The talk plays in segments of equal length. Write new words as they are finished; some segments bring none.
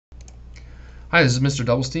Hi, this is Mr.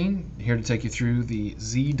 Doublestein, here to take you through the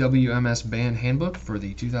ZWMS Band Handbook for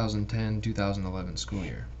the 2010-2011 school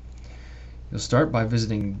year. You'll start by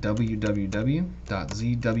visiting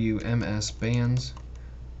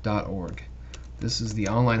www.zwmsbands.org. This is the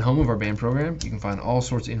online home of our band program. You can find all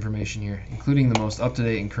sorts of information here, including the most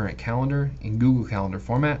up-to-date and current calendar in Google Calendar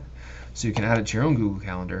format, so you can add it to your own Google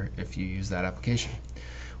Calendar if you use that application.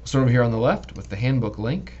 We'll start over here on the left with the handbook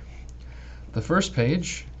link. The first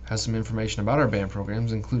page has some information about our band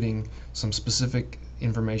programs, including some specific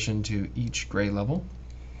information to each grade level.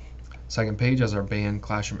 Second page has our band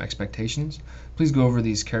classroom expectations. Please go over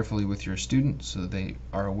these carefully with your students so that they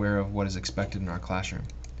are aware of what is expected in our classroom.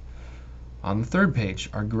 On the third page,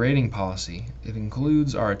 our grading policy. It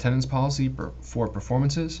includes our attendance policy for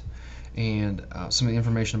performances and some of the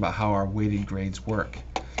information about how our weighted grades work.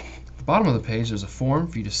 At the bottom of the page, there's a form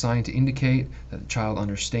for you to sign to indicate that the child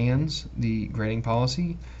understands the grading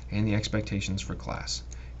policy and the expectations for class.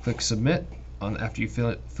 Click Submit after you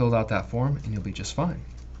filled out that form, and you'll be just fine.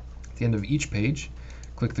 At the end of each page,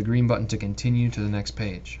 click the green button to continue to the next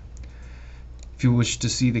page. If you wish to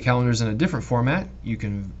see the calendars in a different format, you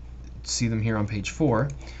can see them here on page 4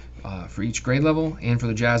 for each grade level and for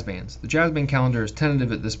the jazz bands. The jazz band calendar is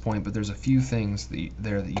tentative at this point, but there's a few things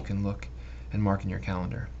there that you can look and mark in your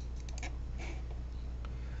calendar.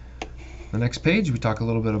 The next page, we talk a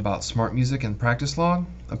little bit about smart music and practice log,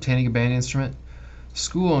 obtaining a band instrument,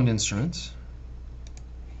 school-owned instruments,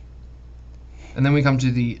 and then we come to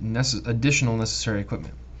the additional necessary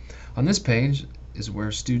equipment. On this page is where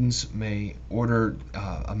students may order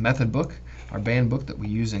a method book, our band book that we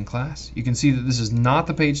use in class. You can see that this is not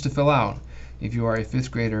the page to fill out if you are a 5th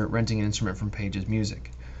grader renting an instrument from Pages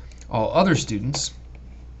Music. All other students,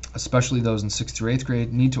 especially those in 6th through 8th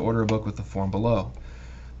grade, need to order a book with the form below.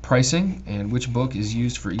 Pricing and which book is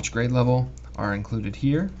used for each grade level are included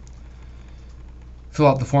here. Fill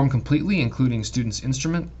out the form completely, including student's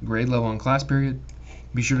instrument, grade level, and class period.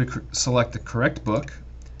 Be sure to select the correct book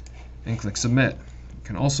and click Submit. You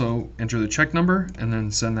can also enter the check number and then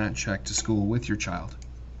send that check to school with your child.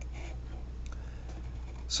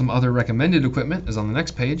 Some other recommended equipment is on the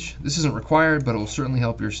next page. This isn't required, but it will certainly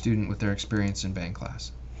help your student with their experience in band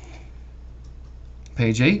class.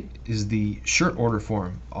 Page 8 is the shirt order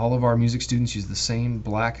form. All of our music students use the same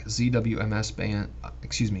black ZWMS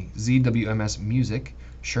music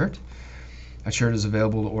shirt. That shirt is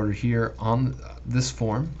available to order here on this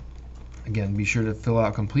form. Again, be sure to fill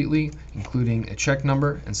out completely, including a check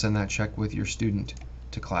number, and send that check with your student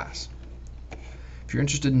to class. If you're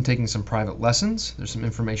interested in taking some private lessons, there's some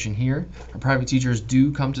information here. Our private teachers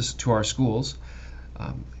do come to our schools.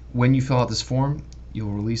 When you fill out this form, you'll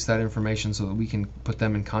release that information so that we can put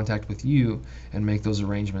them in contact with you and make those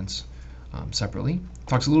arrangements separately.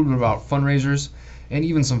 Talks a little bit about fundraisers and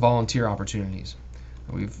even some volunteer opportunities.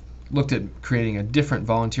 We've looked at creating a different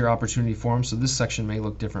volunteer opportunity form, so this section may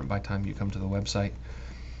look different by the time you come to the website,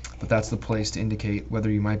 but that's the place to indicate whether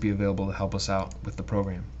you might be available to help us out with the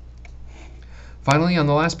program. Finally, on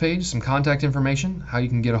the last page, some contact information, how you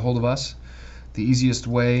can get a hold of us. The easiest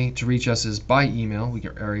way to reach us is by email. We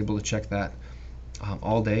are able to check that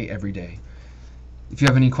all day, every day. If you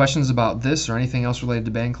have any questions about this or anything else related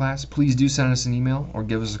to band class, please do send us an email or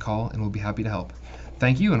give us a call, and we'll be happy to help.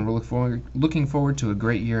 Thank you, and we're looking forward to a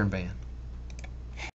great year in band.